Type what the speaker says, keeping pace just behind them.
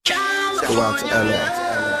go out to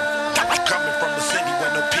LA. Coming from the city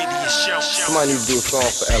where no pity is shown. Somebody need to do a song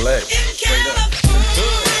for LA. Straight up.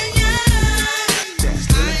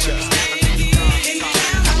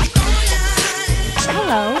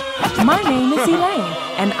 Hello, my name is Elaine,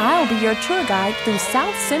 and I'll be your tour guide through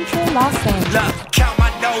South Central Los Angeles. Look, count my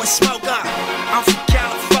nose, smoke up. I'm from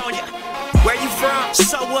California. Where you from?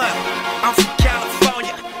 So what? I'm from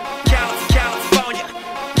California. California.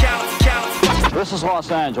 This is Los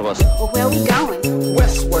Angeles. Well, where we going?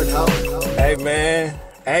 Westward, ho. Hey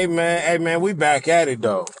man, we back at it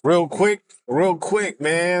though. Real quick,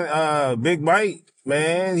 man. Big Mike,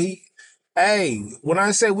 man, when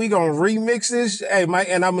I say we gonna remix this, hey Mike,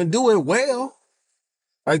 and I'm gonna do it well.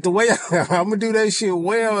 Like the way I'm gonna do that shit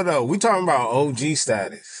well though. We talking about OG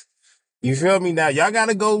status. You feel me now? Y'all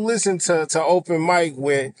gotta go listen to Open Mike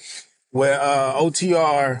with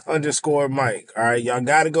OTR Mike. All right, y'all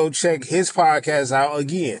gotta go check his podcast out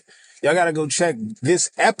again. Y'all gotta go check this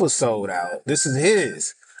episode out. This is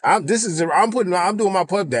his. I'm doing my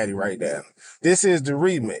Puff Daddy right now. This is the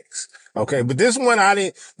remix. Okay, but this one I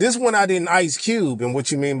didn't Ice Cube, and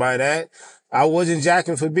what you mean by that? I wasn't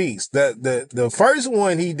jacking for beats. The first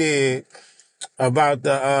one he did about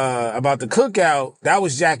the cookout, that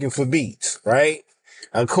was jacking for beats, right?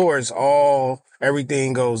 Of course,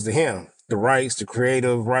 everything goes to him. The rights, the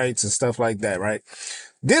creative rights and stuff like that, right?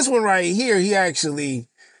 This one right here, he actually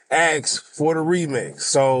asked for the remix.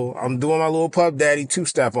 So I'm doing my little Puff Daddy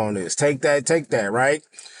two-step on this. Take that, right?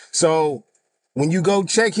 So when you go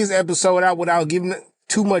check his episode out without giving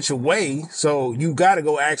too much away, so you got to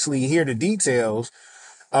go actually hear the details.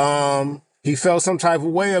 He felt some type of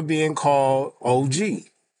way of being called OG. You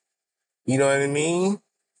know what I mean?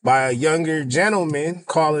 By a younger gentleman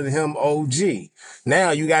calling him OG. Now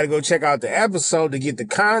you got to go check out the episode to get the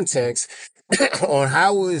context on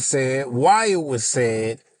how it was said, why it was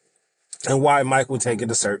said, and why Mike would take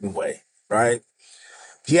it a certain way, right?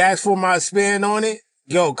 He asked for my spin on it.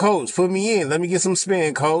 Yo, coach, put me in. Let me get some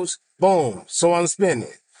spin, coach. Boom. So I'm spinning.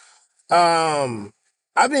 I've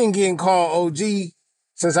been getting called OG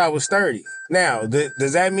since I was 30. Now,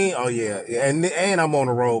 does that mean? Oh yeah, and I'm on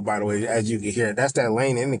the road, by the way, as you can hear. That's that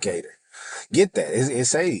lane indicator. Get that? It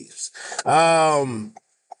saves.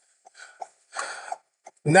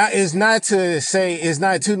 It's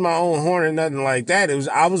not to my own horn or nothing like that.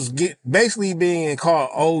 I was basically being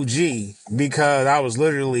called OG because I was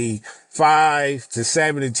literally 5 to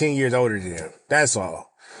 7 to 10 years older than him. That's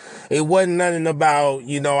all. It wasn't nothing about,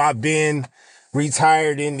 I've been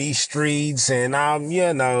retired in these streets and I'm,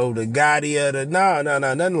 the Gotti of the, no,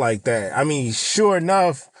 nothing like that. I mean, sure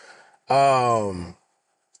enough, long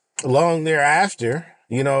thereafter,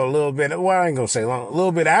 a little bit, well, I ain't gonna say long, a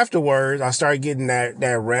little bit afterwards, I started getting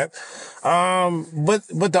that rep. But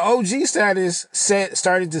the OG status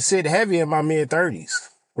started to sit heavy in my mid 30s.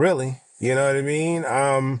 Really. You know what I mean?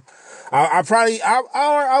 I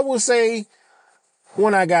would say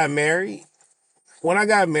when I got married,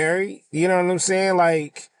 you know what I'm saying?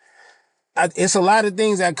 Like, it's a lot of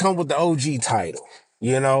things that come with the OG title,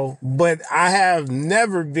 but I have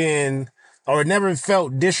never been or never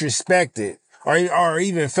felt disrespected or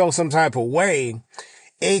even felt some type of way.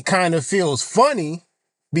 It kind of feels funny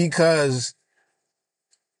because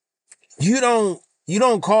you don't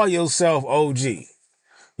call yourself OG.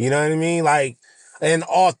 You know what I mean? Like an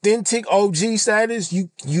authentic OG status,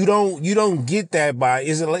 you don't get that by,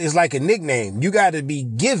 it's like a nickname. You got to be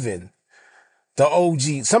given the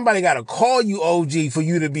OG. Somebody got to call you OG for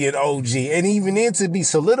you to be an OG. And even then to be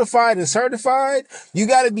solidified and certified, you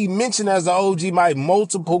got to be mentioned as the OG by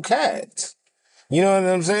multiple cats. You know what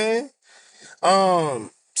I'm saying?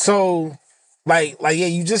 So yeah,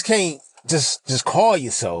 you just can't just call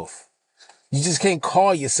yourself. You just can't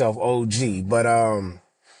call yourself OG. But,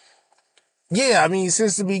 yeah, I mean,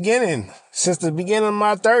 since the beginning of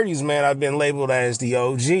my 30s, man, I've been labeled as the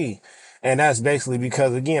OG. And that's basically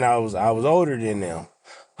because, again, I was older than them.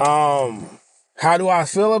 How do I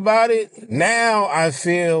feel about it? Now I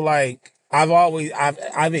feel like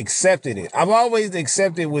I've accepted it. I've always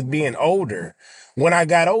accepted with being older when I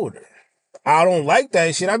got older. I don't like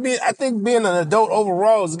that shit. I think being an adult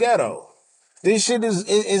overall is ghetto. This shit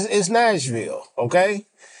is Nashville, okay?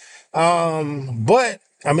 But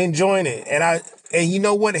I'm enjoying it. And you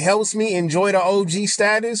know what helps me enjoy the OG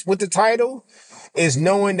status with the title is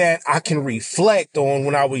knowing that I can reflect on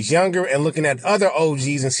when I was younger and looking at other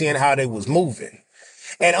OGs and seeing how they was moving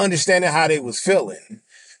and understanding how they was feeling.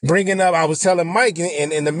 I was telling Mike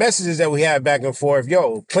in the messages that we had back and forth,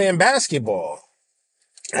 playing basketball.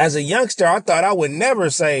 As a youngster, I thought I would never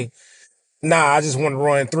say, Nah, I just want to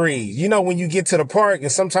run threes. You know, when you get to the park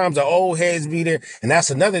and sometimes the old heads be there, and that's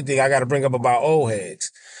another thing I got to bring up about old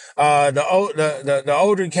heads. The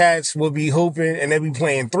older cats will be hooping and they be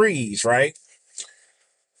playing threes, right?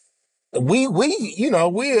 We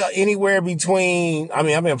are anywhere between, I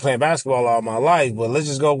mean, I've been playing basketball all my life, but let's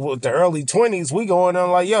just go with the early 20s. We going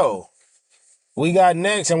on like, yo, we got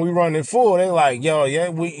next and we running full. They like, yo, yeah,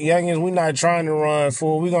 we youngins, we not trying to run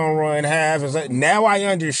full. We gonna run half. It's like, now I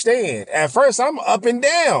understand. At first, I'm up and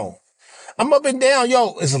down. I'm up and down.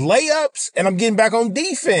 Yo, it's layups and I'm getting back on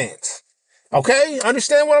defense. Okay?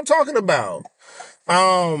 Understand what I'm talking about.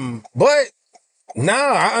 But nah,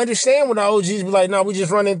 I understand when the OGs be like, no, we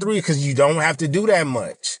just running three because you don't have to do that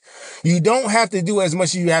much. You don't have to do as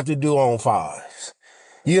much as you have to do on fives.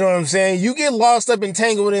 You know what I'm saying? You get lost up and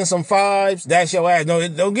tangled in some fives, that's your ass. No,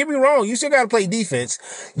 don't get me wrong. You still got to play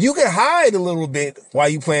defense. You can hide a little bit while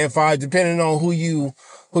you playing fives, depending on who you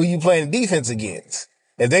playing defense against.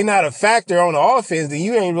 If they not a factor on the offense, then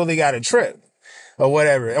you ain't really got a trip or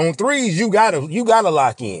whatever. On threes, you gotta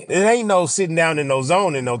lock in. It ain't no sitting down in no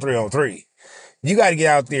zone in no 3-on-3. You got to get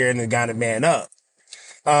out there and got to man up.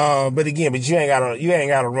 But you ain't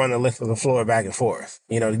gotta run the length of the floor back and forth.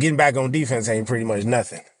 You know, getting back on defense ain't pretty much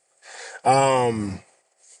nothing.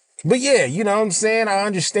 But yeah, you know what I'm saying? I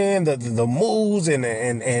understand the moves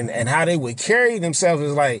and how they would carry themselves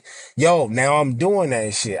is like, yo, now I'm doing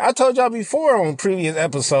that shit. I told y'all before on previous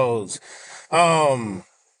episodes,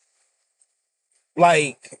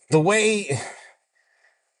 like the way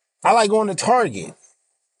I like going to Target.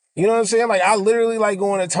 You know what I'm saying? Like, I literally like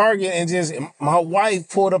going to Target and just, my wife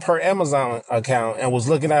pulled up her Amazon account and was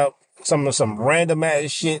looking up some random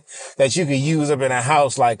ass shit that you could use up in a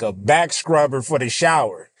house, like a back scrubber for the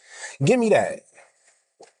shower. Give me that.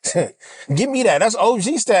 Give me that. That's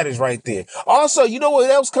OG status right there. Also, you know what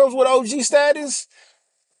else comes with OG status?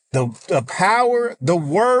 The power, the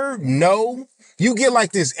word no. You get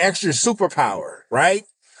like this extra superpower, right?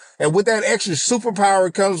 And with that extra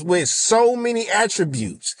superpower comes with so many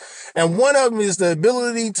attributes. And one of them is the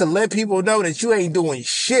ability to let people know that you ain't doing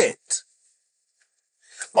shit.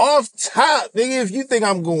 Off top, nigga, if you think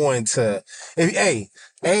I'm going to, hey,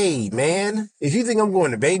 man, if you think I'm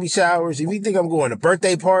going to baby showers, if you think I'm going to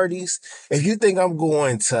birthday parties, if you think I'm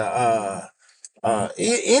going to,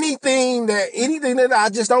 anything that I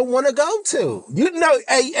just don't want to go to, you know,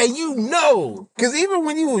 cause even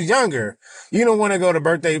when you was younger, you don't want to go to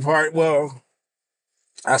birthday party. Well,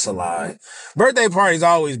 that's a lie. Birthday parties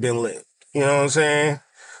always been lit. You know what I'm saying?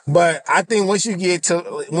 But I think once you get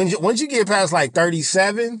past like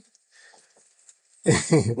 37,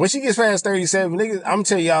 once you get past 37, niggas, I'm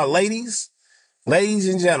telling y'all, ladies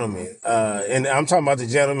and gentlemen, and I'm talking about the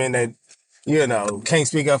gentlemen that, you know, can't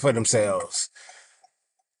speak up for themselves.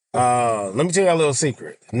 Let me tell you a little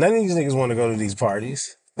secret. None of these niggas want to go to these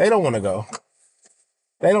parties. They don't want to go.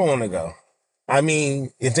 I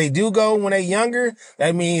mean, if they do go when they younger,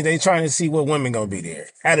 that means they trying to see what women gonna be there.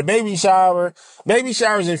 At a baby showers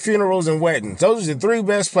and funerals and weddings. Those are the three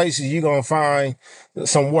best places you gonna find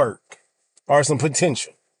some work or some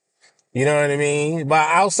potential. You know what I mean? But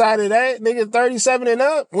outside of that, nigga 37 and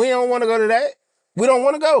up, we don't want to go to that. We don't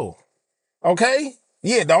want to go. Okay?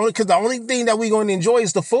 Yeah, the only thing that we gonna enjoy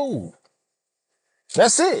is the food.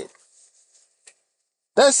 That's it.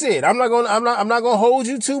 I'm not gonna hold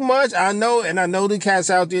you too much. I know the cats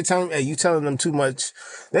out there telling me, hey, you telling them too much.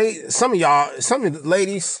 Some of the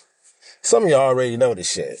ladies, some of y'all already know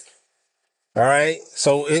this shit. All right?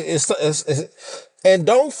 So it's and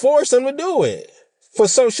don't force them to do it for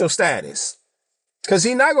social status. Cause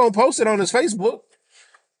he's not gonna post it on his Facebook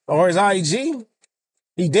or his IG.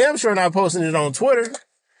 He damn sure not posting it on Twitter.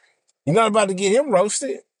 You're not about to get him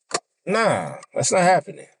roasted. Nah, that's not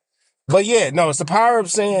happening. But yeah, no, it's the power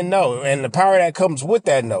of saying no and the power that comes with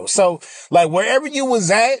that no. So, like, wherever you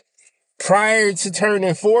was at prior to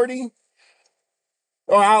turning 40,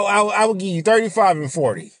 or I will give you 35 and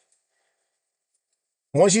 40.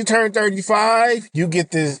 Once you turn 35, you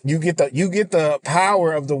get the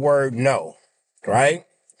power of the word no, right?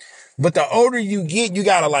 But the older you get, you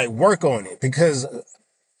gotta like work on it because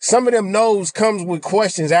some of them no's comes with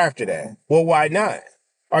questions after that. Well, why not?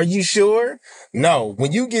 Are you sure? No.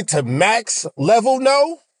 When you get to max level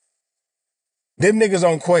no, them niggas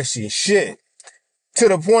don't question shit. To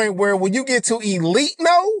the point where when you get to elite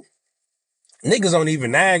no, niggas don't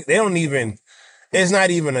even act. They don't even, it's not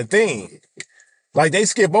even a thing. Like they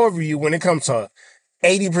skip over you when it comes to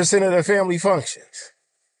 80% of the family functions.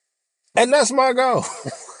 And that's my goal.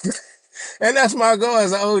 And that's my goal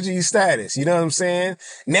as an OG status. You know what I'm saying?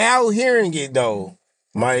 Now hearing it though,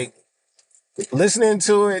 Mike, listening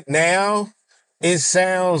to it now, it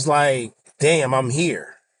sounds like damn, I'm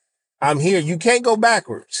here. I'm here. You can't go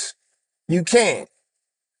backwards. You can't.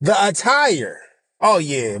 The attire. Oh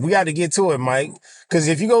yeah, we got to get to it, Mike. Because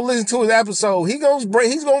if you go listen to his episode, he's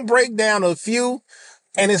gonna break down a few,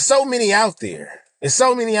 and there's so many out there. There's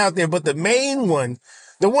so many out there, but the main one,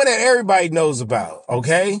 the one that everybody knows about,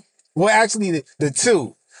 okay? Well, actually, the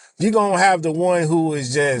two. You're gonna have the one who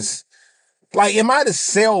is just like, am I the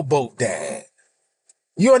sailboat dad?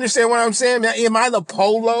 You understand what I'm saying? Am I the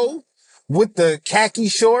polo with the khaki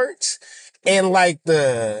shorts and like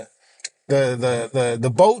the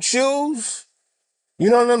boat shoes? You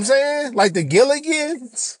know what I'm saying? Like the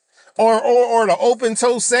Gilligans or the open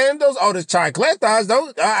toe sandals or the chicletas.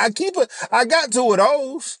 Those I got two of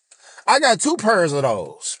those. I got two pairs of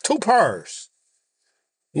those. Two pairs.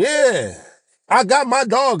 Yeah. I got my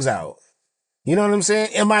dogs out. You know what I'm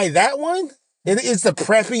saying? Am I that one? It's the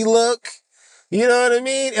preppy look. You know what I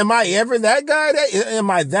mean? Am I ever that guy? Am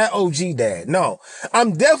I that OG dad? No.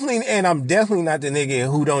 I'm definitely not the nigga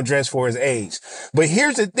who don't dress for his age. But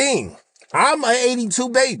here's the thing. I'm an 82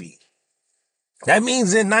 baby. That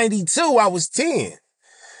means in 92, I was 10.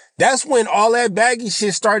 That's when all that baggy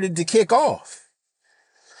shit started to kick off.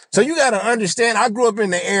 So you got to understand, I grew up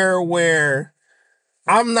in the era where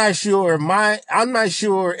I'm not sure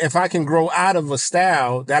if I can grow out of a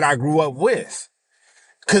style that I grew up with.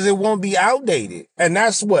 Cause it won't be outdated. And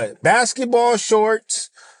that's what? Basketball shorts,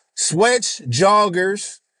 sweats,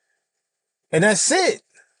 joggers, and that's it.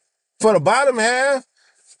 For the bottom half,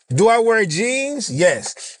 do I wear jeans?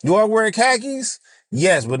 Yes. Do I wear khakis?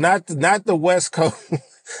 Yes, but not the West Coast,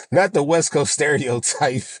 not the West Coast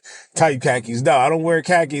stereotype type khakis. No, I don't wear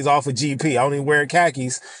khakis off of GP. I only wear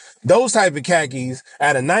khakis, those type of khakis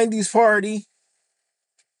at a 90s party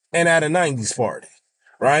and at a 90s party,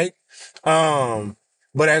 right?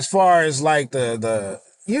 But as far as like the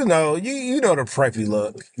you know the preppy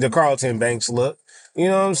look, the Carlton Banks look, you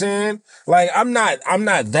know what I'm saying? Like I'm not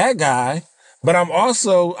that guy, but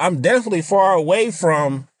I'm definitely far away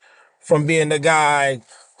from being the guy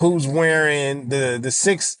who's wearing the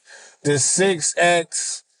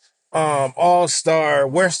 6X All-Star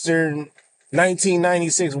Western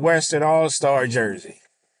 1996 Western All-Star jersey.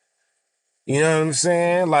 You know what I'm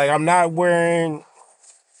saying? Like I'm not wearing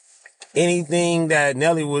anything that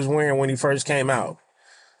Nelly was wearing when he first came out.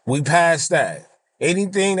 We passed that.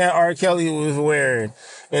 Anything that R. Kelly was wearing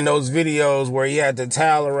in those videos where he had the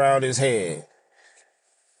towel around his head.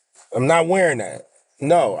 I'm not wearing that.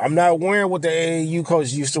 No, I'm not wearing what the AAU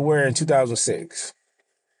coach used to wear in 2006.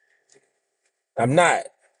 I'm not.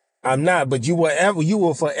 But you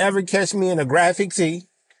will forever catch me in a graphic tee,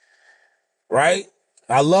 right?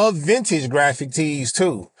 I love vintage graphic tees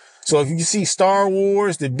too. So if you see Star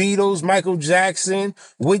Wars, the Beatles, Michael Jackson,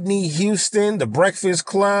 Whitney Houston, the Breakfast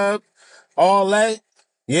Club, all that,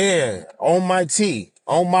 yeah, on my tee,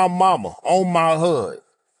 on my mama, on my hood,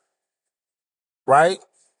 right?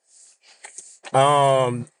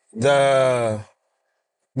 As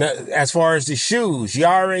far as the shoes,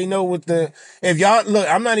 y'all already know if y'all, look,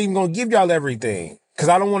 I'm not even going to give y'all everything because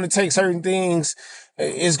I don't want to take certain things.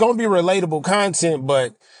 It's going to be relatable content,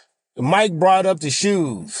 but Mike brought up the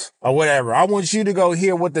shoes or whatever. I want you to go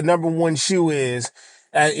hear what the number one shoe is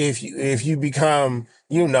if you become,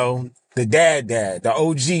 the the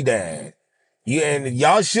OG dad. And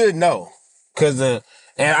y'all should know and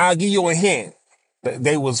I'll give you a hint.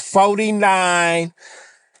 They was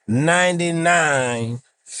 $49.99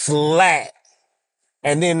 flat.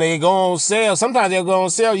 And then they go on sale. Sometimes they'll go on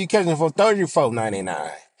sale. You catch them for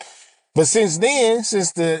 $34.99. But since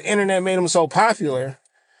the internet made them so popular,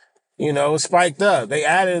 it spiked up. They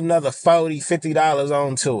added another $40, $50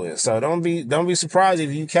 onto it. So don't be surprised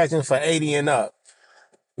if you catch them for 80 and up.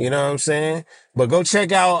 You know what I'm saying? But go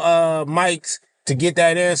check out Mike's to get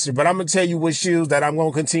that answer. But I'm gonna tell you what shoes that I'm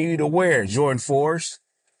gonna continue to wear. Jordan 4s.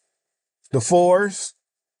 The 4s.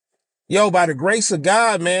 Yo, by the grace of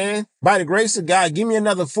God, man. By the grace of God, give me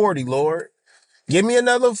another 40, Lord. Give me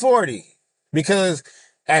another 40. Because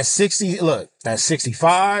at 65,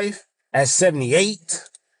 at 78,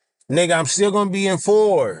 nigga, I'm still gonna be in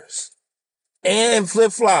 4s and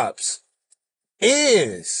flip-flops.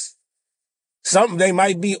 They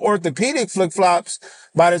might be orthopedic flip-flops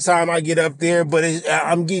by the time I get up there, but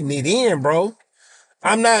I'm getting it in, bro.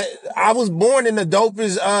 I was born in the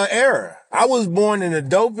dopest era. I was born in the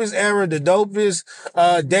dopest era, the dopest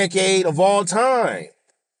decade of all time.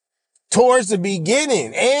 Towards the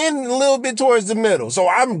beginning and a little bit towards the middle. So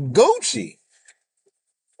I'm Gucci.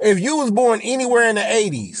 If you was born anywhere in the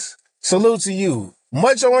 80s, salute to you.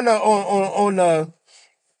 Much on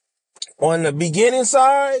On the beginning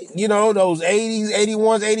side, you know, those 80s,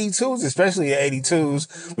 81s, 82s, especially the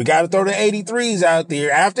 82s, we got to throw the 83s out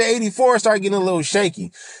there. After 84 started getting a little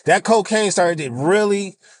shaky. That cocaine started to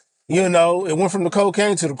really, you know, it went from the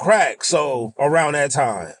cocaine to the crack. So around that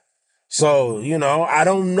time. So, you know, I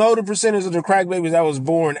don't know the percentage of the crack babies that was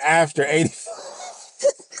born after 84.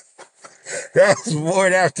 That was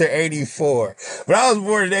born after 84. But I was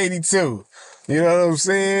born in 82. You know what I'm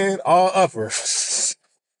saying? All upper.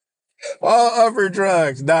 All upper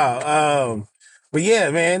drugs. But yeah,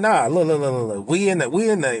 man, look. We in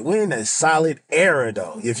a solid era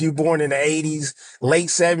though. If you born in the 80s, late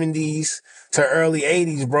 70s to early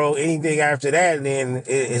 80s, bro, anything after that, then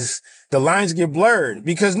it's the lines get blurred.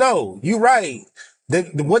 Because no, you right.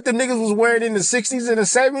 What the niggas was wearing in the 60s and the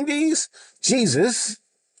 70s, Jesus.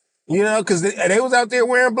 You know, because they was out there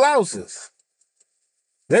wearing blouses.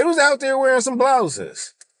 They was out there wearing some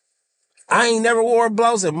blouses. I ain't never wore a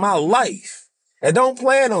blouse in my life. And don't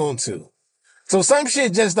plan on to. So some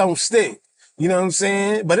shit just don't stick. You know what I'm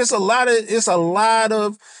saying? But it's a lot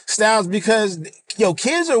of styles because, yo,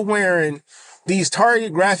 kids are wearing these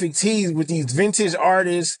Target graphic tees with these vintage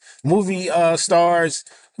artists, movie stars,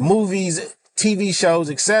 movies, TV shows,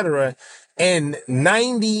 etc. And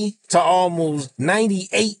 90 to almost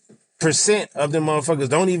 98% of them motherfuckers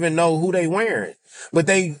don't even know who they wearing. But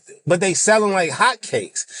they selling like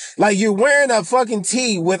hotcakes. Like you're wearing a fucking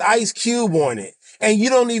tee with Ice Cube on it. And you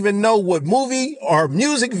don't even know what movie or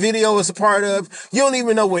music video it's a part of. You don't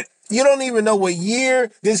even know what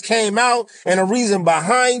year this came out and the reason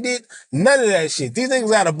behind it. None of that shit. These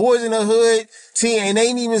niggas got a Boys in the Hood tee and they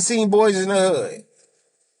ain't even seen Boys in the Hood.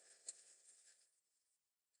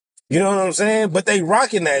 You know what I'm saying? But they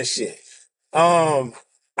rocking that shit. I'm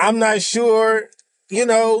not sure, you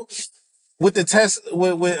know, with the test,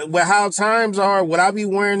 with how times are, would I be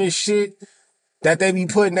wearing this shit that they be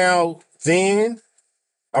putting out then,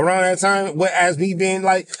 around that time, as me being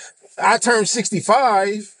like, I turned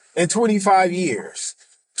 65 in 25 years.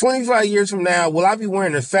 25 years from now, will I be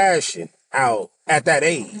wearing the fashion out at that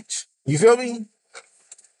age? You feel me?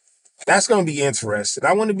 That's going to be interesting.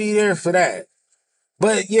 I want to be there for that.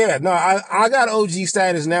 But yeah, no, I got OG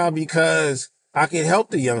status now because I can help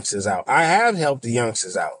the youngsters out. I have helped the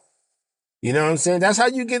youngsters out. You know what I'm saying? That's how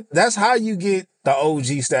you get the OG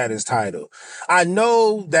status title. I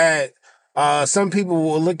know that some people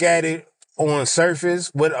will look at it on surface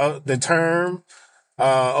what the term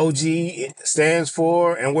OG stands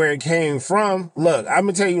for and where it came from. Look, I'm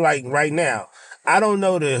gonna tell you like right now, I don't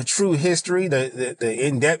know the true history, the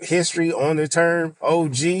in-depth history on the term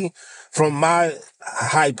OG. From my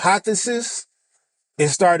hypothesis, it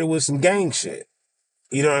started with some gang shit.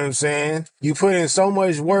 You know what I'm saying? You put in so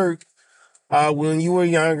much work when you were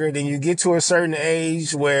younger, then you get to a certain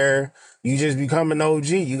age where you just become an OG.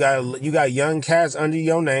 You got young cats under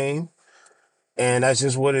your name, and that's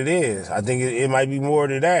just what it is. I think it might be more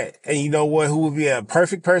to that. And you know what? Who would be a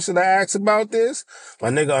perfect person to ask about this? My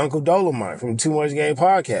nigga Uncle Dolomite from Too Much Game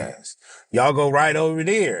Podcast. Y'all go right over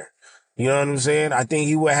there. You know what I'm saying? I think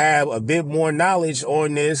he would have a bit more knowledge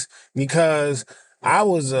on this because I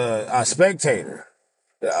was a spectator.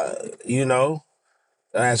 You know,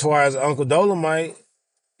 as far as Uncle Dolomite,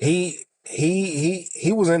 he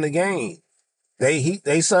was in the game. They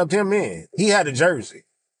subbed him in. He had a jersey.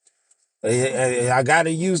 I got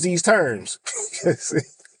to use these terms,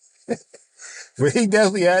 but he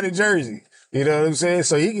definitely had a jersey. You know what I'm saying?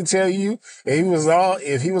 So he can tell you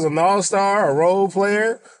if he was an all-star, a role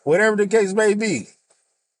player, whatever the case may be.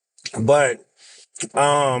 But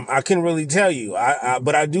I couldn't really tell you.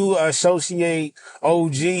 But I do associate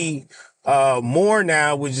OG more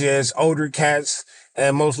now with just older cats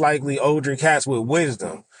and most likely older cats with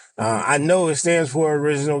wisdom. I know it stands for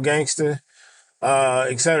original gangster,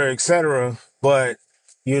 et cetera, but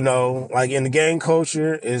you know, like in the gang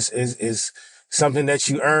culture is something that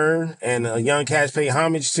you earn and young cats pay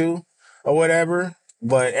homage to or whatever.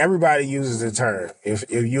 But everybody uses the term. If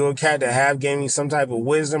you're a cat that have gave me some type of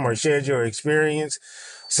wisdom or shared your experience,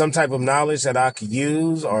 some type of knowledge that I could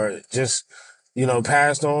use or just, you know,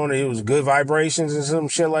 passed on, it was good vibrations and some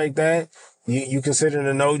shit like that, you consider it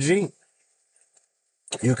an OG.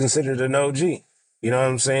 You consider it an OG. You know what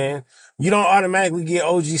I'm saying? You don't automatically get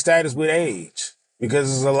OG status with age because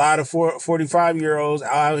there's a lot of 45-year-olds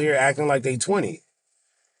out here acting like they 20.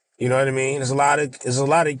 You know what I mean? There's a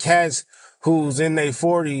lot of cats who's in their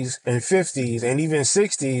 40s and 50s and even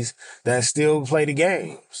 60s that still play the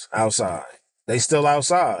games outside. They still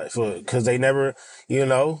outside because they never, you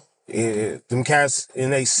know, them cats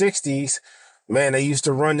in their 60s, man, they used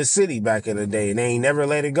to run the city back in the day and they ain't never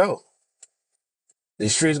let it go. The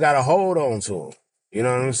streets got a hold on to them. You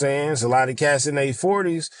know what I'm saying? It's a lot of cats in their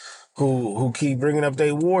 40s who keep bringing up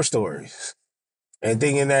their war stories and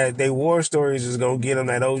thinking that their war stories is going to get them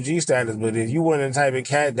that OG status. But if you weren't the type of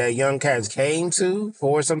cat that young cats came to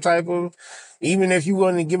for some type of, even if you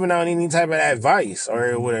wasn't giving out any type of advice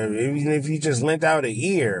or whatever, even if you just lent out an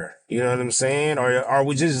ear, you know what I'm saying? Or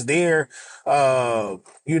was just there,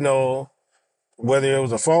 you know, whether it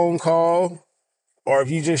was a phone call or if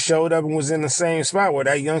you just showed up and was in the same spot where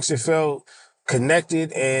that youngster felt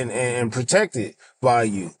connected and protected by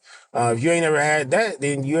you. If you ain't never had that,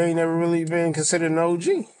 then you ain't never really been considered an OG.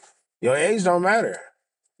 Your age don't matter,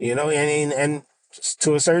 you know, and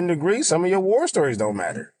to a certain degree, some of your war stories don't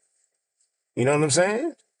matter. You know what I'm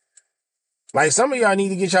saying? Like some of y'all need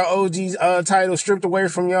to get y'all OG title stripped away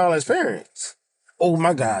from y'all as parents. Oh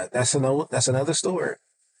my God, that's another story.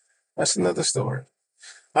 That's another story.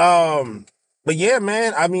 But yeah,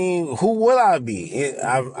 man. I mean, who will I be?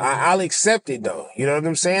 I'll accept it though. You know what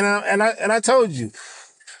I'm saying? And I told you,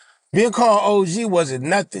 being called OG wasn't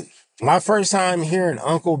nothing. My first time hearing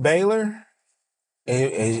Uncle Baylor,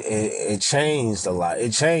 it changed a lot.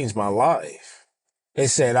 It changed my life. It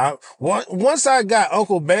said once I got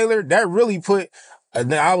Uncle Baylor, that really put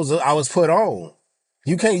I was put on.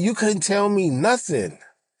 You couldn't tell me nothing.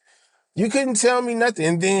 You couldn't tell me nothing.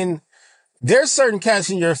 And then there's certain cats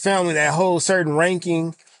in your family that hold certain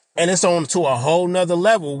ranking, and it's on to a whole nother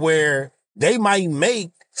level where they might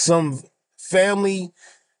make some family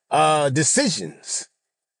decisions.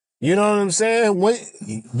 You know what I'm saying? When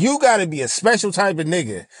you got to be a special type of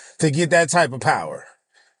nigga to get that type of power,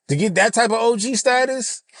 to get that type of OG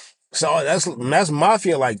status. So that's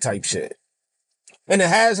mafia like type shit, and it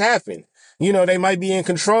has happened. You know, they might be in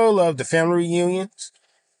control of the family reunions.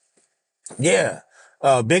 Yeah.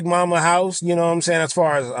 Big mama house, you know what I'm saying, as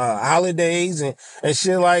far as holidays and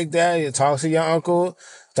shit like that. You talk to your uncle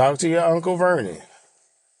Vernon.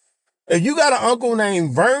 If you got an uncle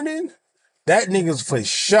named Vernon, that nigga's for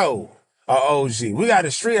sure a OG. We got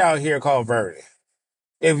a street out here called Vernon.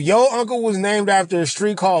 If your uncle was named after a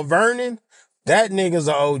street called Vernon, that nigga's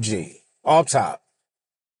a OG. Off top.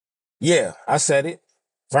 Yeah, I said it.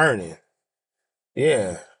 Vernon.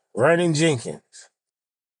 Yeah. Vernon Jenkins.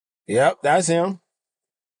 Yep, that's him.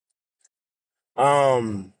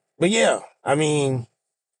 But yeah, I mean,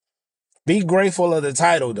 be grateful of the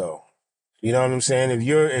title though. You know what I'm saying?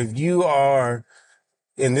 If you are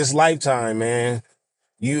in this lifetime, man,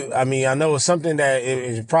 I know it's something that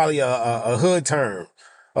is probably a hood term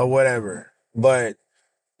or whatever, but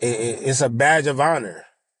it's a badge of honor.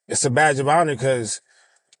 It's a badge of honor because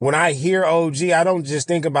when I hear OG, I don't just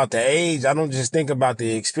think about the age. I don't just think about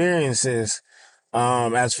the experiences,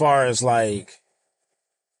 as far as like,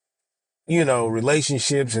 you know,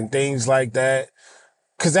 relationships and things like that.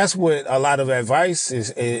 Cause that's what a lot of advice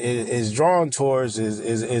is drawn towards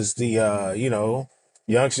is the, you know,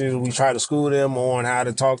 youngsters. We try to school them on how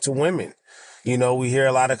to talk to women. You know, we hear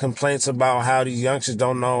a lot of complaints about how these youngsters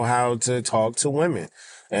don't know how to talk to women.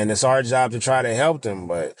 And it's our job to try to help them.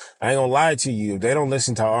 But I ain't gonna lie to you. If they don't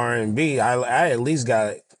listen to R&B, I at least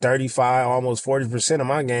got 35, almost 40% of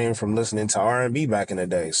my game from listening to R&B back in the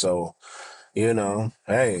day. So, you know,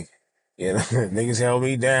 hey, you know, niggas held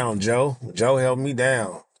me down, Joe. Joe held me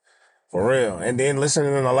down. For real. And then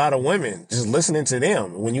listening to a lot of women, just listening to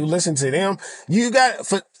them. When you listen to them, you got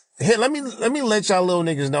here, let me let y'all little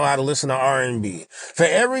niggas know how to listen to R&B. For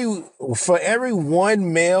every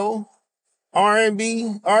one male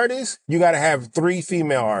R&B artist, you got to have 3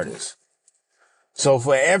 female artists. So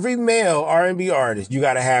for every male R&B artist, you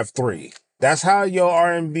got to have 3. That's how your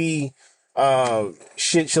R&B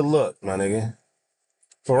shit should look, my nigga.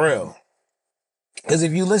 For real. Because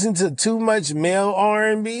if you listen to too much male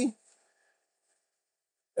R&B,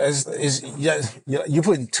 you're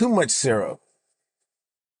putting too much syrup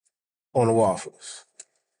on the waffles.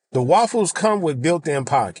 The waffles come with built-in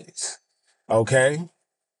pockets. Okay?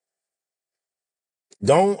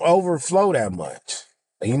 Don't overflow that much.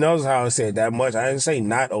 He knows how I said that much. I didn't say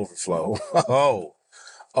not overflow. Oh,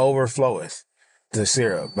 overfloweth the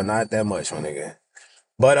syrup, but not that much, my nigga.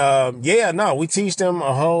 But yeah, no, we teach them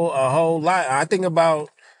a whole lot. I think about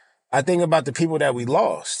the people that we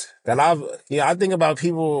lost. I think about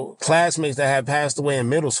classmates that had passed away in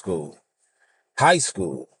middle school, high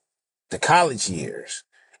school, the college years,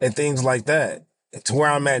 and things like that. To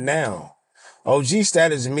where I'm at now. OG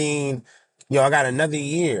status mean, I got another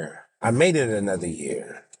year. I made it another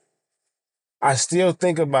year. I still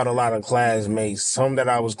think about a lot of classmates, some that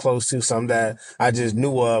I was close to, some that I just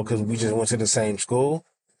knew of because we just went to the same school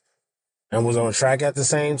and was on track at the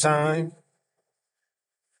same time.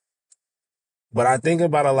 But I think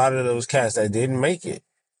about a lot of those cats that didn't make it.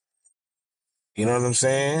 You know what I'm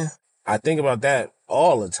saying? I think about that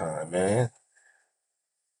all the time, man.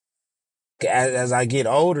 As I get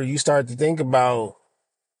older, you start to think about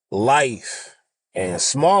life and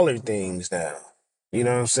smaller things now. You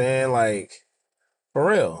know what I'm saying? Like, for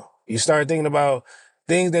real. You start thinking about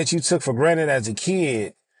things that you took for granted as a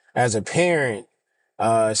kid, as a parent,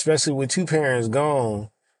 especially with two parents gone.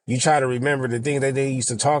 You try to remember the things that they used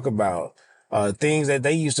to talk about, things that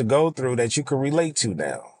they used to go through that you could relate to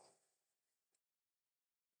now.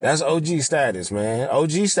 That's OG status, man.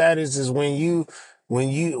 OG status is when you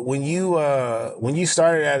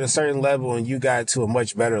started at a certain level and you got to a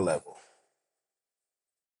much better level.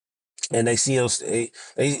 And they see us, they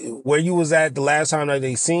where you was at the last time that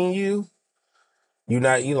they seen you, you're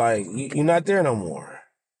not there no more.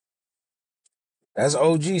 That's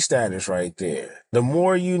OG status right there. The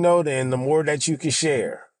more you know, then the more that you can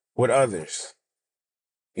share with others.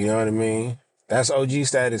 You know what I mean? That's OG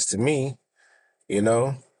status to me, you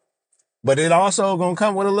know? But it also gonna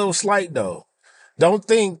come with a little slight though. Don't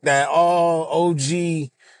think that all OG,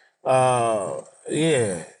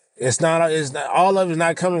 yeah, it's not, all of it's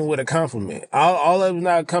not coming with a compliment. All of it's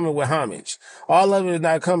not coming with homage. All of it is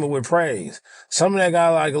not coming with praise. Some of that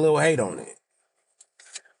got like a little hate on it.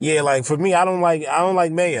 Yeah, like for me, I don't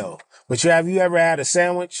like mayo. But have you ever had a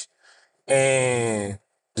sandwich and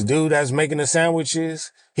the dude that's making the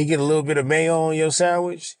sandwiches, he get a little bit of mayo on your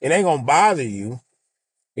sandwich? It ain't gonna bother you.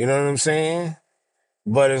 You know what I'm saying?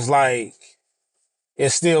 But it's like,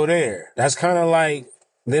 it's still there. That's kind of like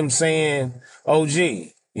them saying OG.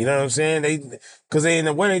 You know what I'm saying? Cause in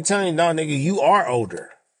the way they telling you, no, nigga, you are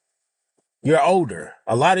older. You're older.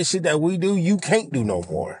 A lot of shit that we do, you can't do no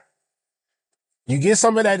more. You get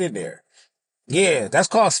some of that in there. Yeah, that's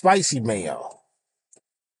called spicy mayo.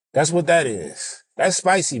 That's what that is. That's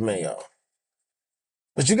spicy mayo.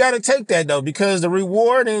 But you got to take that though, because the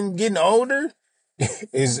reward in getting older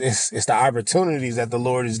is the opportunities that the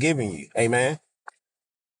Lord is giving you. Amen.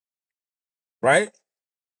 Right?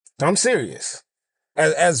 I'm serious.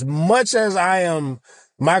 As much as I am,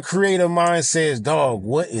 my creative mind says, dog,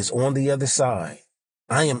 what is on the other side?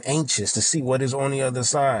 I am anxious to see what is on the other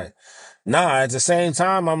side. Nah, at the same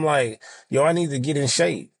time, I'm like, yo, I need to get in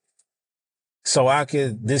shape. So I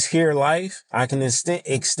could, this here life, I can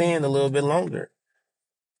extend a little bit longer.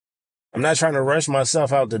 I'm not trying to rush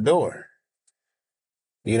myself out the door.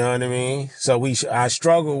 You know what I mean? So I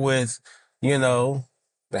struggle with, you know,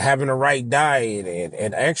 having the right diet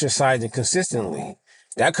and exercising consistently.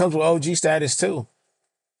 That comes with OG status too.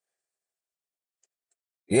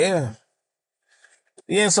 Yeah.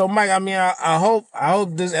 Yeah, so Mike, I mean, I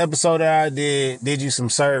hope this episode that I did you some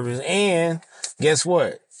service. And guess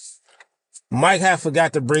what? Mike had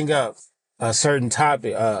forgot to bring up a certain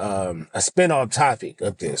topic, a spin-off topic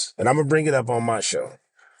of this. And I'm gonna bring it up on my show.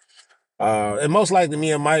 And most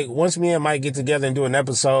likely once me and Mike get together and do an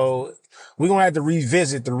episode, we're gonna have to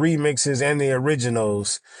revisit the remixes and the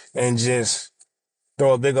originals and just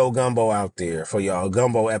throw a big old gumbo out there for y'all,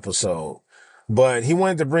 gumbo episode. But he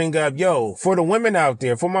wanted to bring up, yo, for the women out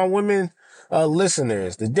there, for my women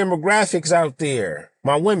listeners, the demographics out there,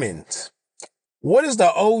 my women's, what is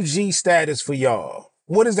the OG status for y'all?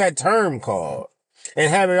 What is that term called? And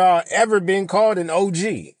have y'all ever been called an OG?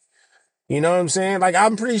 You know what I'm saying? Like,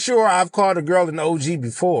 I'm pretty sure I've called a girl an OG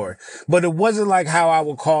before, but it wasn't like how I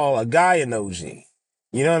would call a guy an OG.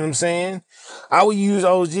 You know what I'm saying? I would use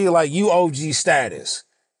OG like you OG status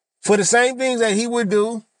for the same things that he would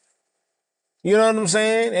do. You know what I'm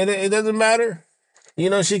saying? And it doesn't matter.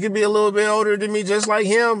 You know, she could be a little bit older than me, just like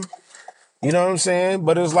him. You know what I'm saying?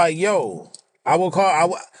 But it's like, yo,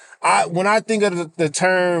 when I think of the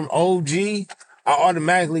term OG, I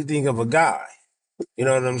automatically think of a guy. You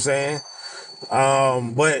know what I'm saying?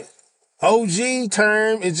 But OG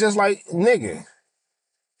term is just like nigga.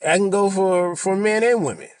 I can go for men and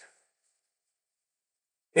women.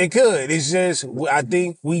 It could. It's just, I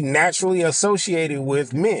think we naturally associate it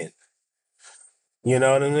with men. You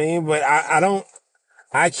know what I mean? But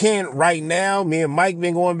I can't right now. Me and Mike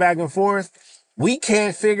been going back and forth. We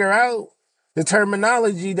can't figure out the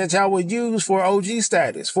terminology that y'all would use for OG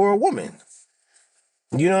status for a woman.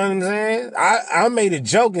 You know what I'm saying? I made a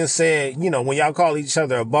joke and said, you know, when y'all call each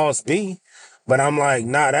other a boss B, but I'm like,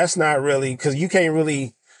 nah, that's not really, because you can't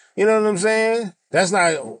really, you know what I'm saying? That's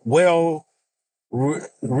not well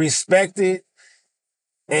respected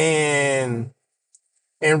and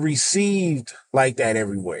received like that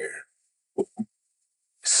everywhere.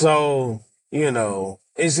 So, you know,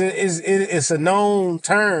 it's a known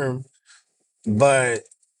term, but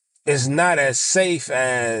it's not as safe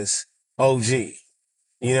as OG.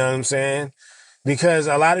 You know what I'm saying? because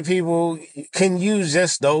a lot of people can use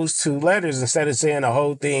just those two letters instead of saying the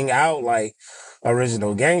whole thing out like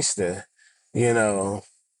original gangster, you know.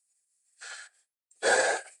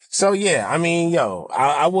 So yeah, I mean, yo,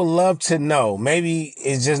 I would love to know. Maybe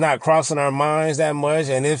it's just not crossing our minds that much,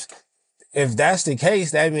 and if that's the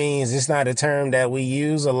case, that means it's not a term that we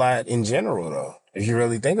use a lot in general, though. If you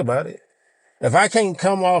really think about it, if I can't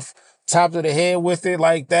come off top of the head with it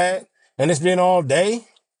like that, and it's been all day,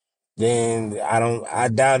 then I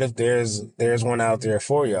doubt if there's one out there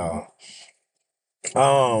for y'all.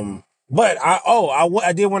 But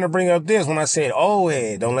I did want to bring up this when I said old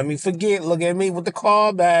head. Don't let me forget. Look at me with the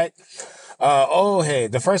callback. Old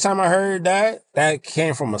head. The first time I heard that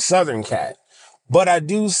came from a Southern cat. But I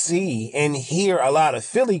do see and hear a lot of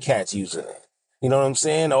Philly cats using it. You know what I'm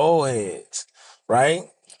saying? The old heads, right?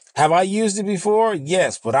 Have I used it before?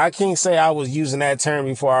 Yes, but I can't say I was using that term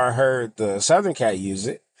before I heard the Southern cat use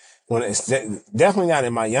it. When it's definitely not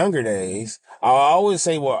in my younger days. I'll always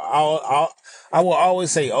say, I will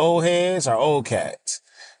always say old heads or old cats,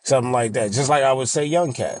 something like that. Just like I would say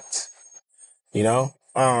young cats, you know?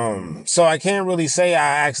 So I can't really say I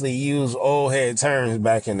actually used old head terms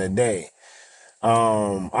back in the day.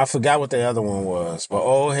 I forgot what the other one was, but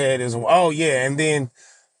old head is, oh yeah. And then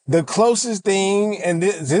the closest thing, and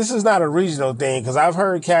this is not a regional thing, because I've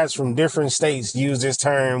heard cats from different states use this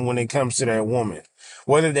term when it comes to their woman.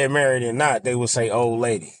 Whether they're married or not, they will say old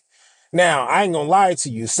lady. Now, I ain't gonna lie to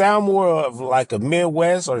you, sound more of like a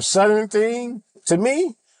Midwest or Southern thing to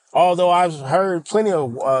me, although I've heard plenty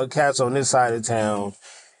of cats on this side of town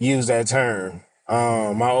use that term,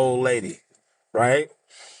 my old lady, right?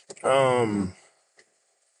 But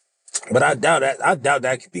I doubt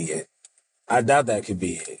that could be it. I doubt that could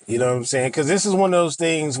be it. You know what I'm saying? Because this is one of those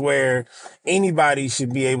things where anybody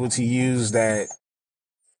should be able to use that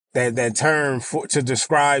term to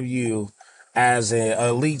describe you as an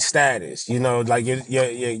elite status. You know, like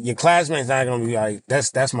your classmates not gonna be like,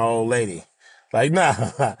 that's my old lady. Like, nah.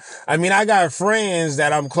 I mean, I got friends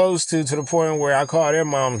that I'm close to the point where I call their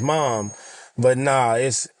mom's mom, but nah,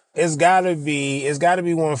 it's gotta be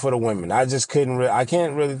one for the women. I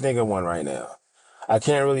can't really think of one right now. I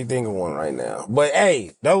can't really think of one right now. But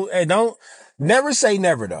hey, don't never say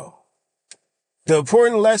never though. The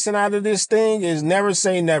important lesson out of this thing is never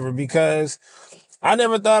say never, because I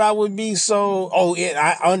never thought I would be so,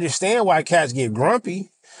 I understand why cats get grumpy.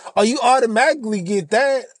 Oh, you automatically get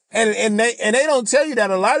that. And they don't tell you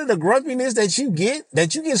that a lot of the grumpiness that you get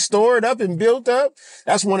stored up and built up,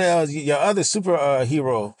 that's one of your other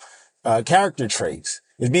superhero character traits,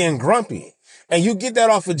 is being grumpy. And you get that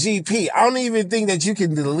off of GP. I don't even think that you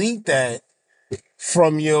can delete that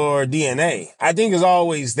from your DNA. I think it's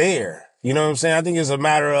always there. You know what I'm saying? I think it's a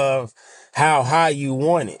matter of how high you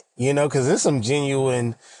want it, you know, because there's some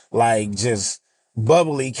genuine, like, just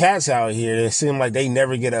bubbly cats out here that seem like they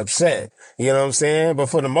never get upset. You know what I'm saying? But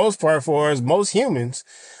for the most part, for us, most humans,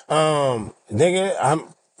 nigga,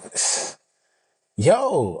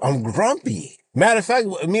 I'm grumpy. Matter of fact,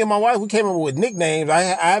 me and my wife, we came up with nicknames. I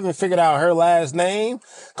haven't figured out her last name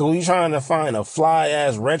because we trying to find a fly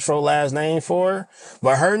ass retro last name for her.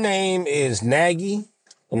 But her name is Nagy,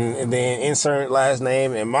 and then insert last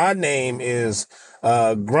name, and my name is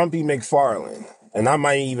Grumpy McFarlane. And I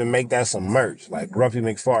might even make that some merch, like Grumpy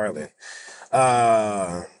McFarlane.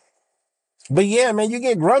 But yeah, man, you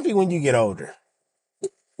get grumpy when you get older.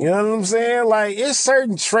 You know what I'm saying? Like, it's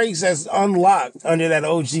certain traits that's unlocked under that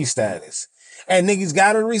OG status. And niggas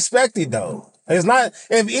gotta respect it though. It's not,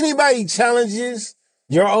 if anybody challenges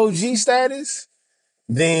your OG status,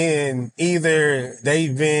 then either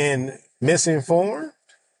they've been misinformed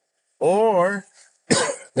or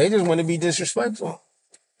they just want to be disrespectful.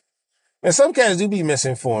 And some cats do be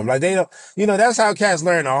misinformed. Like, they don't, you know, that's how cats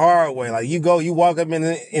learn the hard way. Like, you walk up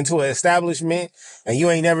into an establishment and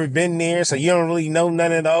you ain't never been there, so you don't really know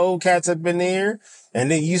none of the old cats up in there.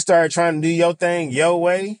 And then you start trying to do your thing your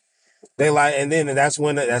way. They like, and then that's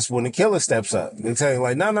when the killer steps up. They tell you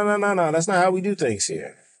like, no, that's not how we do things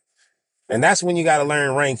here. And that's when you got to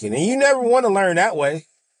learn ranking. And you never want to learn that way.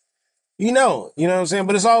 You know what I'm saying?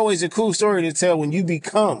 But it's always a cool story to tell when you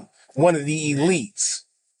become one of the elites.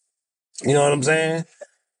 You know what I'm saying?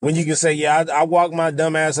 When you can say, yeah, I walked my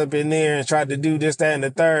dumb ass up in there and tried to do this, that, and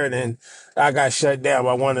the third, and I got shut down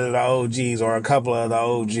by one of the OGs or a couple of the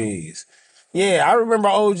OGs. Yeah, I remember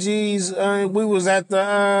OGs. We was at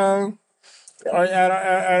the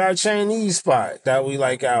at our Chinese spot that we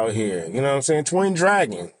like out here. You know what I'm saying? Twin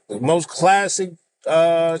Dragon, the most classic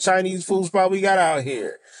Chinese food spot we got out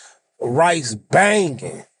here. Rice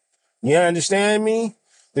banging. You understand me?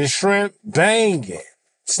 The shrimp banging.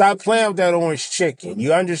 Stop playing with that orange chicken.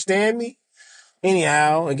 You understand me?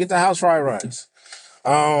 anyhow, and get the house fried rice.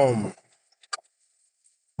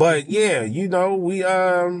 But yeah,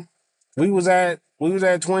 we was at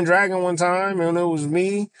Twin Dragon one time, and it was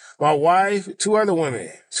me, my wife, two other women,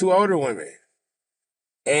 two older women.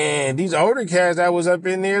 And these older cats that was up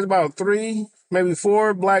in there, is about 3, maybe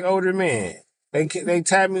 4 black older men. They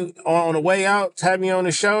tapped me on the way out, tapped me on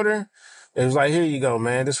the shoulder. It was like, here you go,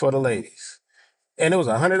 man. This for the ladies. And it was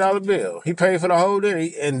 $100 bill. He paid for the whole dinner.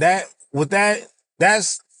 And that's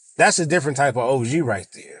a different type of OG right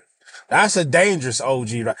there. That's a dangerous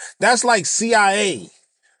OG. Right? That's like CIA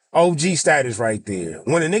OG status right there.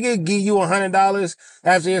 When a nigga give you $100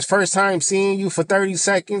 after his first time seeing you for 30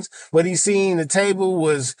 seconds, but he seen the table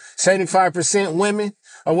was 75% women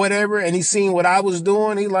or whatever, and he seen what I was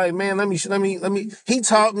doing, he like, man, let me. He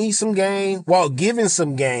taught me some game while giving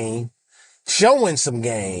some game, showing some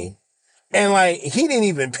game, and like he didn't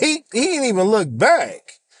even peek, he didn't even look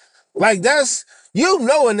back. Like that's, a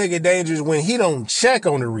nigga dangerous when he don't check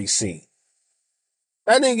on the receipt.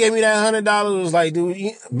 That nigga gave me that $100. Was like, dude,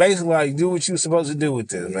 basically like, do what you supposed to do with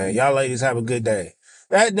this, man. Y'all ladies have a good day.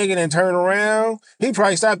 That nigga then turn around. He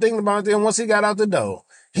probably stopped thinking about it once he got out the door.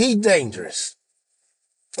 He dangerous.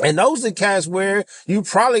 And those are cats where you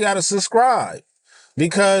probably got to subscribe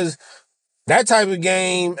because that type of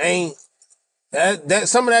game ain't,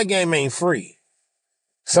 some of that game ain't free.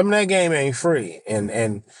 Some of that game ain't free.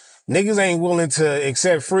 And niggas ain't willing to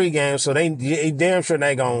accept free games, so they damn sure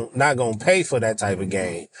they not gonna pay for that type of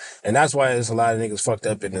game. And that's why there's a lot of niggas fucked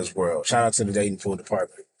up in this world. Shout out to the dating pool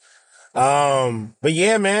department. But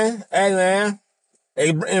yeah, man. Hey, man.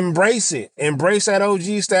 Embrace it. Embrace that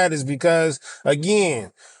OG status because,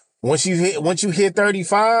 again, once you hit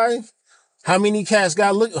 35, how many cats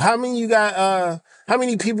how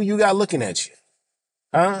many people you got looking at you?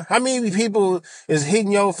 Huh? How many people is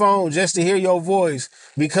hitting your phone just to hear your voice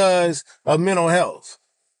because of mental health?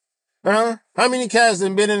 Huh? How many cats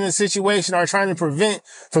have been in a situation or trying to prevent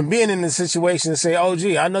from being in a situation and say, oh,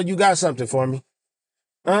 gee, I know you got something for me.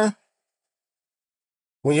 Huh?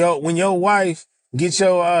 When your wife gets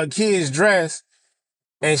your kids dressed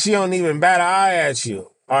and she don't even bat an eye at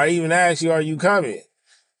you or even ask you, are you coming?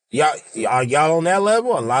 Y'all on that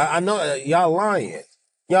level? I know y'all lying.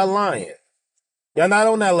 Y'all lying. Y'all not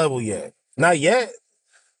on that level yet. Not yet.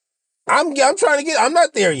 I'm trying to I'm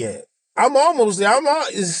not there yet. I'm almost there.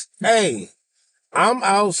 I'm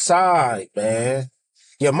outside, man.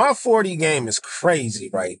 Yeah, my 40 game is crazy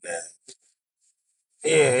right now.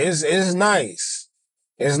 Yeah, it's nice.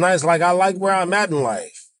 It's nice. Like, I like where I'm at in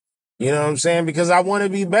life. You know what I'm saying? Because I want to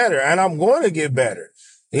be better and I'm going to get better.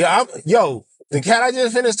 Yeah, the cat I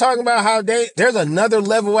just finished talking about how there's another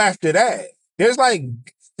level after that. There's like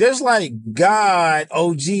God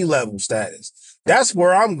OG level status. That's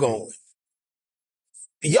where I'm going.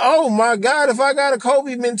 Oh my God, if I got a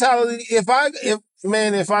Kobe mentality, if I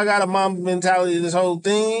got a Mamba mentality of this whole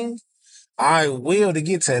thing, I will to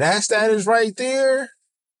get to that status right there.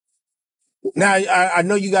 Now, I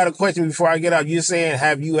know you got a question before I get out. You're saying,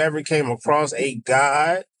 have you ever came across a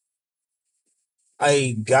God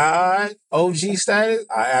OG status?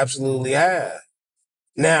 I absolutely have.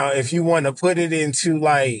 Now, if you want to put it into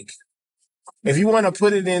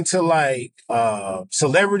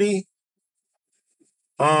celebrity,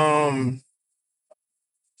 I'll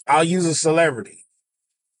use a celebrity.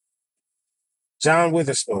 John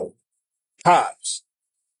Witherspoon. Pops.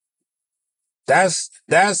 That's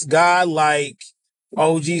God-like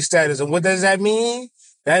OG status. And what does that mean?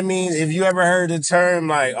 That means if you ever heard the term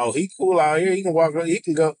like, oh, he cool out here, he can go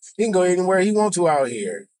anywhere he wants to out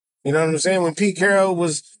here. You know what I'm saying? When Pete Carroll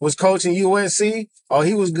was coaching USC, oh,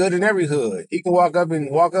 he was good in every hood. He can walk up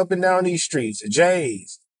and down these streets,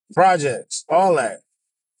 J's, projects, all that.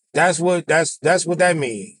 That's what that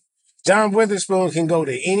means. John Witherspoon can go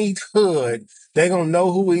to any hood, they're gonna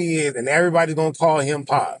know who he is, and everybody's gonna call him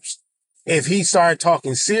Pops. If he started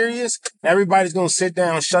talking serious, everybody's gonna sit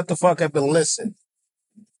down, shut the fuck up, and listen.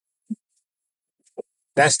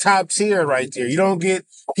 That's top tier right there.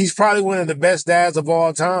 He's probably one of the best dads of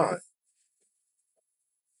all time.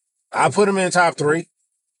 I put him in top 3.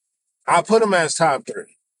 I put him as top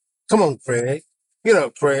 3. Come on, Craig. Get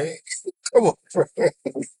up, Craig. Come on, Craig.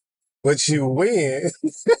 But you win.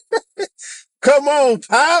 Come on,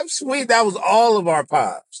 Pops. That was all of our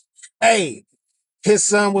Pops. Hey, his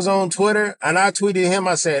son was on Twitter, and I tweeted him.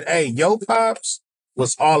 I said, hey, yo Pops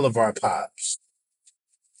was all of our Pops.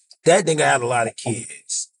 That nigga had a lot of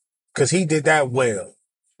kids because he did that well.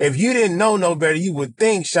 If you didn't know no better, you would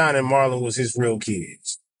think Sean and Marlon was his real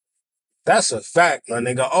kids. That's a fact, my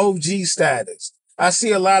nigga. OG status. I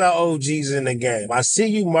see a lot of OGs in the game. I see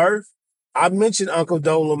you, Murph. I mentioned Uncle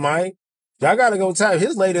Dolomite. Y'all gotta go tap.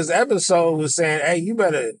 His latest episode was saying, hey, you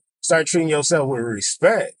better start treating yourself with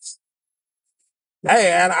respect.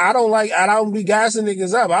 Hey, and I don't be gassing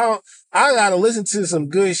niggas up. I gotta listen to some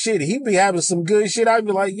good shit. He be having some good shit. I'd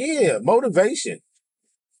be like, yeah, motivation.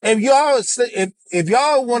 If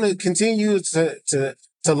y'all want to continue to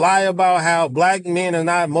lie about how black men are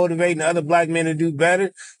not motivating other black men to do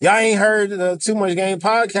better, y'all ain't heard the Too Much Game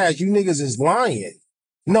podcast. You niggas is lying.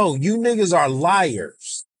 No, you niggas are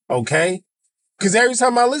liars. Okay? Because every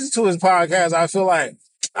time I listen to his podcast, I feel like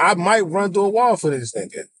I might run through a wall for this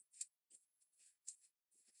nigga.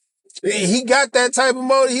 He got that type of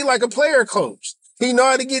motive. He like a player coach. He know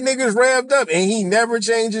how to get niggas revved up, and he never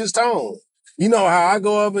changes tone. You know how I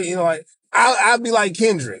go up and, like, I'll be like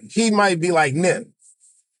Kendrick. He might be like Nip.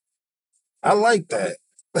 I like that.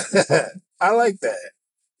 I like that.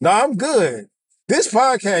 No, I'm good. This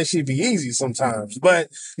podcast should be easy sometimes, but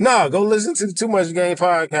no, go listen to the Too Much Game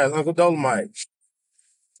podcast, Uncle Dolomite.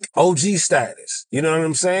 OG status. You know what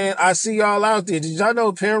I'm saying? I see y'all out there. Did y'all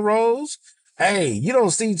know Penrose? Hey, you don't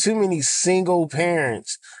see too many single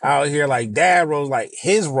parents out here like dad roles, like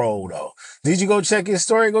his role though. Did you go check his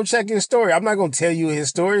story? Go check his story. I'm not going to tell you his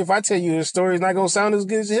story. If I tell you his story, it's not going to sound as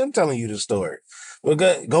good as him telling you the story.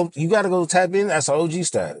 But go, you got to go tap in. That's OG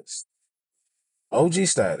status. OG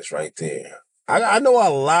status right there. I know a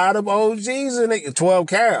lot of OGs in it, 12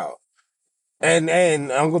 Cal.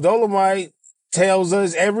 And Uncle Dolomite tells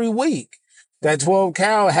us every week that 12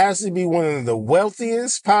 Cal has to be one of the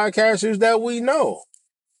wealthiest podcasters that we know.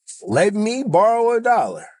 Let me borrow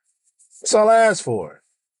 $1. That's all I ask for.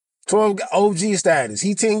 12 OG status.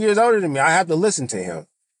 He 10 years older than me. I have to listen to him.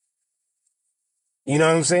 You know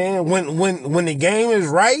what I'm saying? When the game is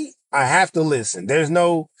right, I have to listen. There's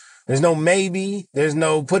no maybe. There's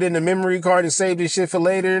no put in the memory card and save this shit for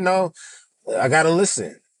later. No, I gotta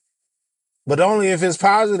listen. But only if it's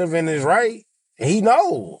positive and it's right. He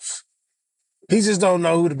knows. He just don't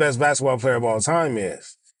know who the best basketball player of all time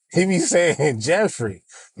is. He be saying Jeffrey.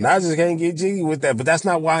 And I just can't get jiggy with that. But that's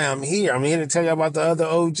not why I'm here. I'm here to tell you about the other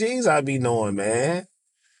OGs I be knowing, man.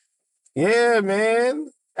 Yeah, man.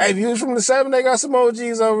 Hey, if you was from the 7, they got some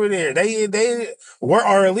OGs over there. They were,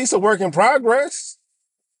 or at least a work in progress.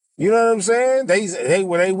 You know what I'm saying?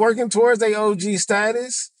 They working towards their OG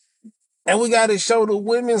status. And we got to show the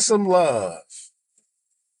women some love.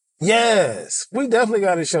 Yes, we definitely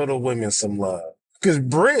got to show the women some love. Because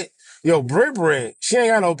Brit, she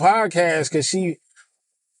ain't got no podcast because she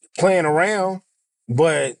playing around.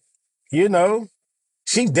 But,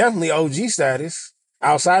 she definitely OG status.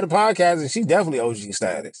 Outside the podcast, and she definitely OG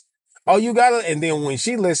status. Oh, you gotta, and then when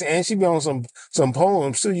she listen, and she be on some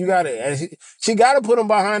poems too, you gotta, she gotta put them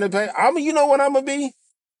behind the page. You know what I'm gonna be?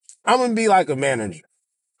 I'm gonna be like a manager.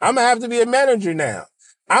 I'm gonna have to be a manager now.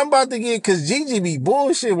 I'm about to get, cause Gigi be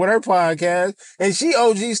bullshit with her podcast, and she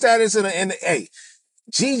OG status hey,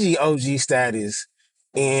 Gigi OG status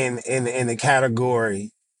in the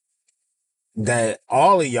category that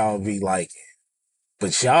all of y'all be liking.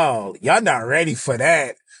 But y'all not ready for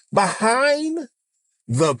that. Behind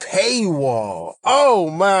the paywall. Oh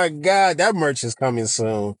my God, that merch is coming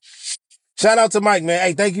soon. Shout out to Mike, man.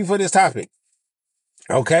 Hey, thank you for this topic.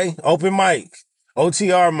 Okay, open mic,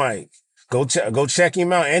 OTR Mike. Go check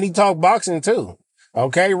him out. And he talk boxing too.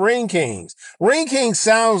 Okay, Ring Kings. Ring Kings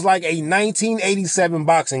sounds like a 1987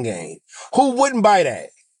 boxing game. Who wouldn't buy that?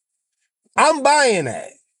 I'm buying that.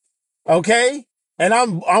 Okay? And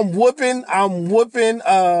I'm whooping what's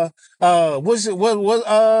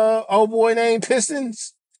old boy named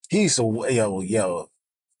Pistons? He used to yo.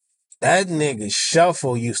 That nigga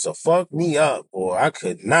Shuffle used to fuck me up, boy. I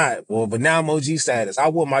could not, boy. But now I'm OG status. I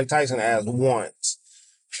whooped Mike Tyson ass once.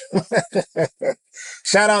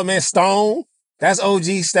 Shout out, man, Stone. That's OG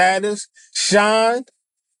status. Sean.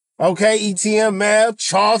 Okay, ETM Mab,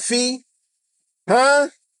 Chaffee. Huh?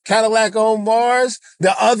 Cadillac on Mars.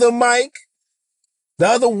 The other Mike. The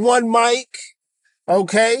other one Mike,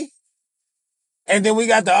 okay? And then we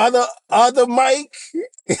got the other Mike.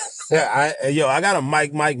 I got a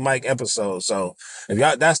Mike episode. So if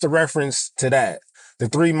y'all, that's the reference to that. The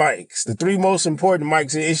 3 mics, the 3 most important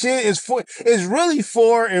mics. It's really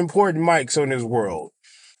 4 important mics in this world.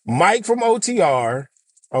 Mike from OTR,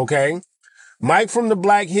 okay? Mike from the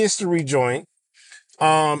Black History joint.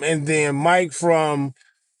 And then Mike from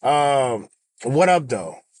What Up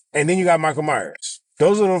Though? And then you got Michael Myers.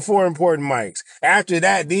 Those are the 4 important mics. After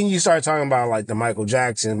that, then you start talking about like the Michael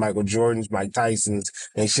Jacksons, Michael Jordans, Mike Tysons,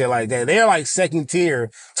 and shit like that. They're like second tier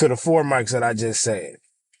to the 4 mics that I just said.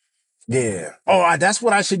 Yeah. Oh, that's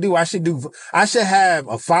what I should do. I should have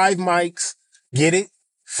a 5 mics, get it?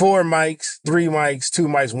 4 mics, 3 mics, 2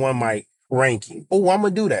 mics, 1 mic ranking. Oh, I'm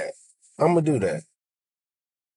gonna do that. I'm gonna do that.